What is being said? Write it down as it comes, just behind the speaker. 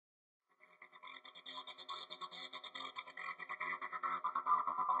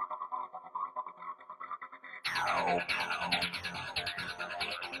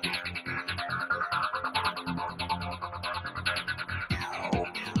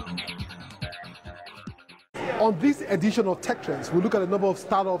On this edition of Tech Trends, we look at a number of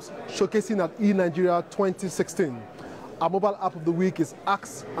startups showcasing at eNigeria 2016. Our mobile app of the week is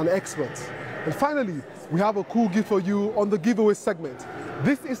Ask an Expert. And finally, we have a cool gift for you on the giveaway segment.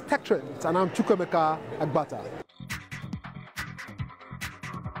 This is Tech Trends, and I'm Chukwemeka Agbata.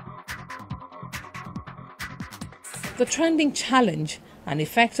 The trending challenge and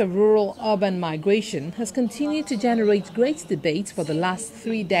effect of rural-urban migration has continued to generate great debate for the last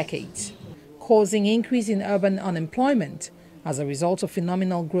 3 decades, causing increase in urban unemployment as a result of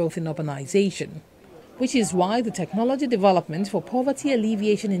phenomenal growth in urbanization, which is why the Technology Development for Poverty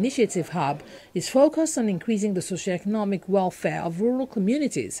Alleviation Initiative Hub is focused on increasing the socioeconomic welfare of rural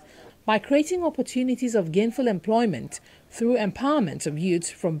communities by creating opportunities of gainful employment through empowerment of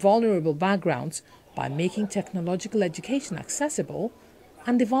youth from vulnerable backgrounds by making technological education accessible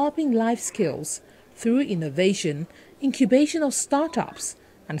and developing life skills through innovation, incubation of startups,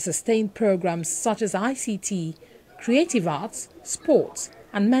 and sustained programs such as ICT, creative arts, sports,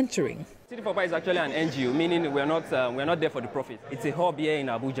 and mentoring. City for Pi is actually an NGO, meaning we're not there for the profit. It's a hub here in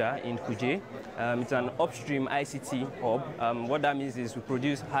Abuja, in Kuje. It's an upstream ICT hub. What that means is we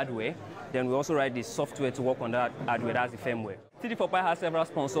produce hardware, then we also write the software to work on that hardware, that's the firmware. City for Pi has several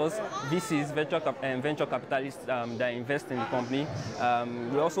sponsors, VCs, venture capitalists that invest in the company.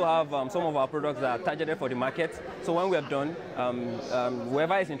 We also have some of our products that are targeted for the market. So when we're done,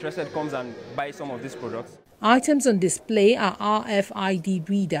 whoever is interested comes and buys some of these products. Items on display are RFID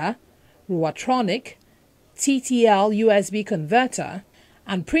reader, Ruatronic, TTL USB converter,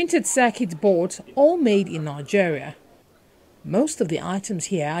 and printed circuit board, all made in Nigeria. Most of the items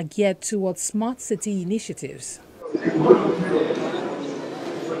here are geared towards smart city initiatives. If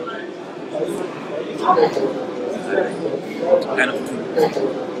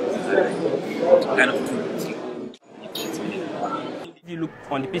you look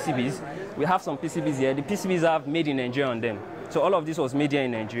on the PCBs, we have some PCBs here. The PCBs have made in Nigeria on them. So all of this was made here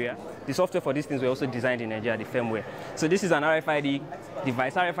in Nigeria. The software for these things were also designed in Nigeria, the firmware. So this is an RFID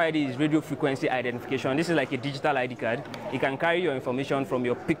device. RFID is radio frequency identification. This is like a digital ID card. It can carry your information from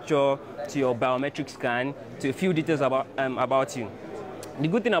your picture to your biometric scan to a few details about you. The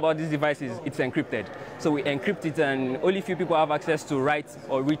good thing about this device is it's encrypted. So we encrypt it and only few people have access to write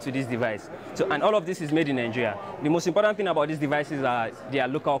or read to this device. And all of this is made in Nigeria. The most important thing about these devices are their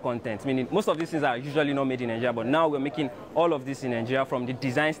local content, meaning most of these things are usually not made in Nigeria, but now we're making all of this in Nigeria from the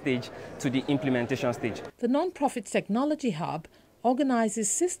design stage to the implementation stage. The non-profit Technology Hub organizes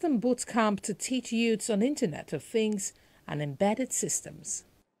system boot camp to teach youths on Internet of Things and embedded systems.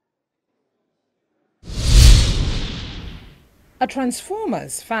 A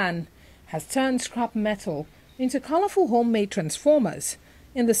Transformers fan has turned scrap metal into colorful homemade transformers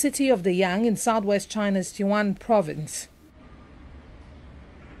in the city of Deyang in southwest China's Jiangnan province.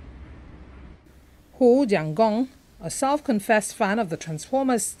 Hu Jianggong, a self-confessed fan of the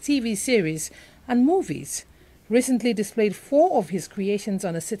Transformers TV series and movies, recently displayed 4 of his creations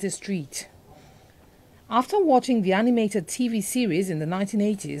on a city street. After watching the animated TV series in the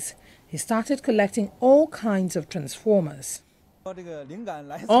 1980s, he started collecting all kinds of Transformers.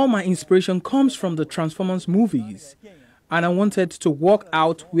 All my inspiration comes from the Transformers movies, and I wanted to work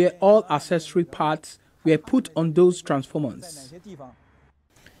out where all accessory parts were put on those Transformers.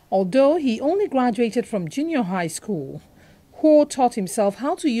 Although he only graduated from junior high school, Ho taught himself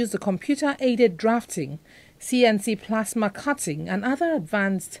how to use the computer-aided drafting, CNC plasma cutting, and other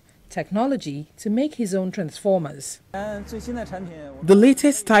advanced technology to make his own Transformers. The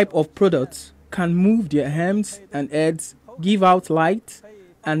latest type of products can move their hands and heads, give out light,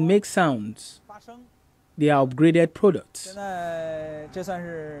 and make sounds. They are upgraded products.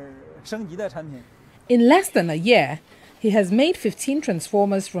 In less than a year, he has made 15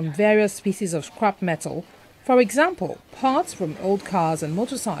 Transformers from various species of scrap metal. For example, parts from old cars and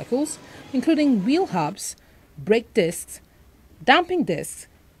motorcycles, including wheel hubs, brake discs, damping discs,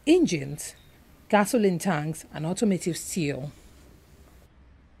 engines, gasoline tanks, and automotive steel.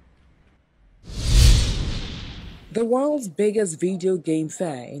 The world's biggest video game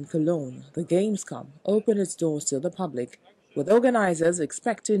fair in Cologne, the Gamescom, opened its doors to the public, with organizers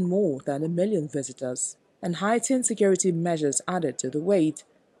expecting more than 1 million visitors and heightened security measures added to the wait.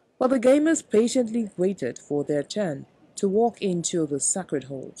 But the gamers patiently waited for their turn to walk into the sacred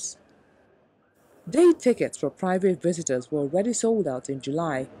halls. Day tickets for private visitors were already sold out in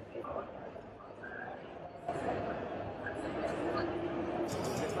July.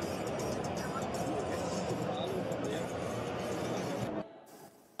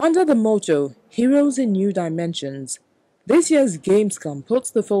 Under the motto, Heroes in New Dimensions. This year's Gamescom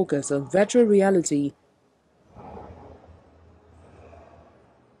puts the focus on virtual reality.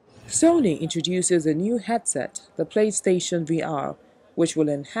 Sony introduces a new headset, the PlayStation VR, which will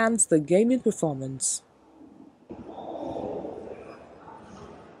enhance the gaming performance.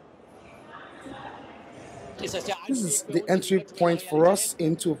 This is the entry point for us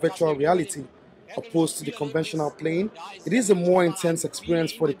into virtual reality. Opposed to the conventional plane, it is a more intense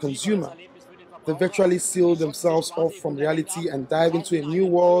experience for the consumer. They virtually seal themselves off from reality and dive into a new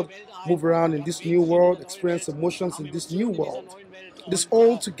world, move around in this new world, experience emotions in this new world. It is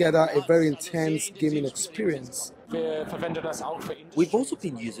altogether a very intense gaming experience. We've also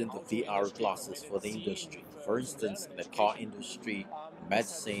been using the VR glasses for the industry, for instance, in the car industry,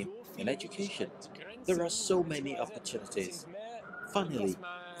 medicine, and education. There are so many opportunities. Finally,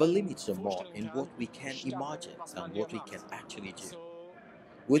 the limits are more in what we can imagine and what we can actually do.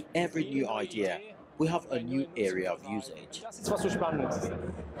 With every new idea, we have a new area of usage. That's a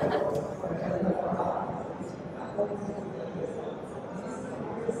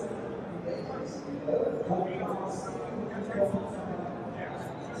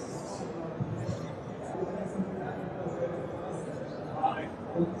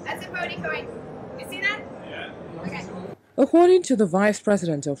pony coin. You see that? Yeah. Okay. According to the Vice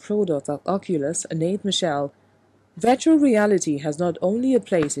President of Product at Oculus, Nate Michel, virtual reality has not only a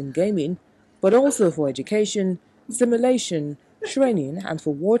place in gaming, but also for education, simulation, training, and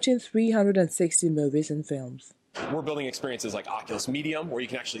for watching 360 movies and films. We're building experiences like Oculus Medium, where you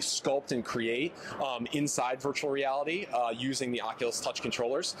can actually sculpt and create inside virtual reality using the Oculus Touch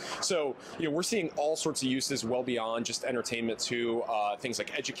controllers. So, we're seeing all sorts of uses well beyond just entertainment to things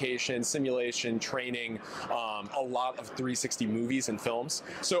like education, simulation, training, a lot of 360 movies and films.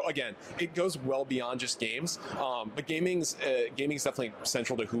 So again, it goes well beyond just games, but gaming is definitely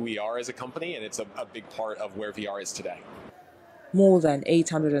central to who we are as a company, and it's a big part of where VR is today. More than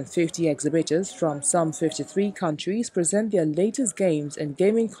 850 exhibitors from some 53 countries present their latest games and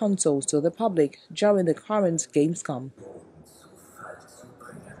gaming consoles to the public during the current Gamescom.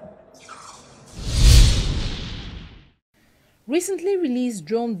 Recently released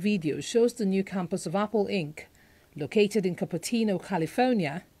drone video shows the new campus of Apple Inc., located in Cupertino,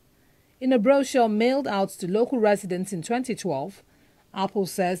 California. In a brochure mailed out to local residents in 2012, Apple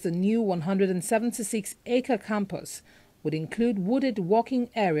says the new 176-acre campus would include wooded walking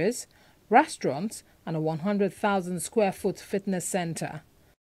areas, restaurants, and a 100,000-square-foot fitness center.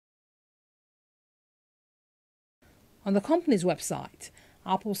 On the company's website,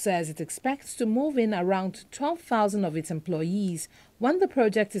 Apple says it expects to move in around 12,000 of its employees when the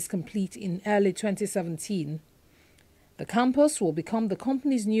project is complete in early 2017. The campus will become the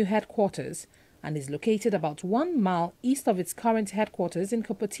company's new headquarters and is located about 1 mile east of its current headquarters in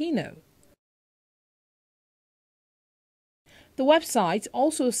Cupertino. The website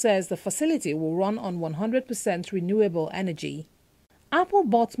also says the facility will run on 100% renewable energy. Apple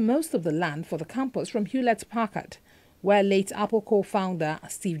bought most of the land for the campus from Hewlett-Packard, where late Apple co-founder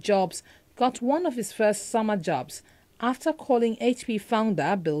Steve Jobs got one of his first summer jobs after calling HP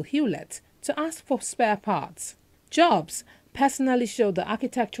founder Bill Hewlett to ask for spare parts. Jobs personally showed the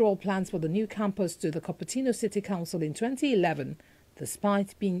architectural plans for the new campus to the Cupertino City Council in 2011,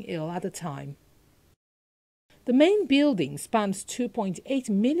 despite being ill at the time. The main building spans 2.8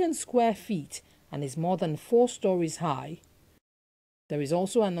 million square feet and is more than 4 stories high. There is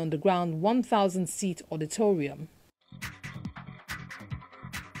also an underground 1,000-seat auditorium.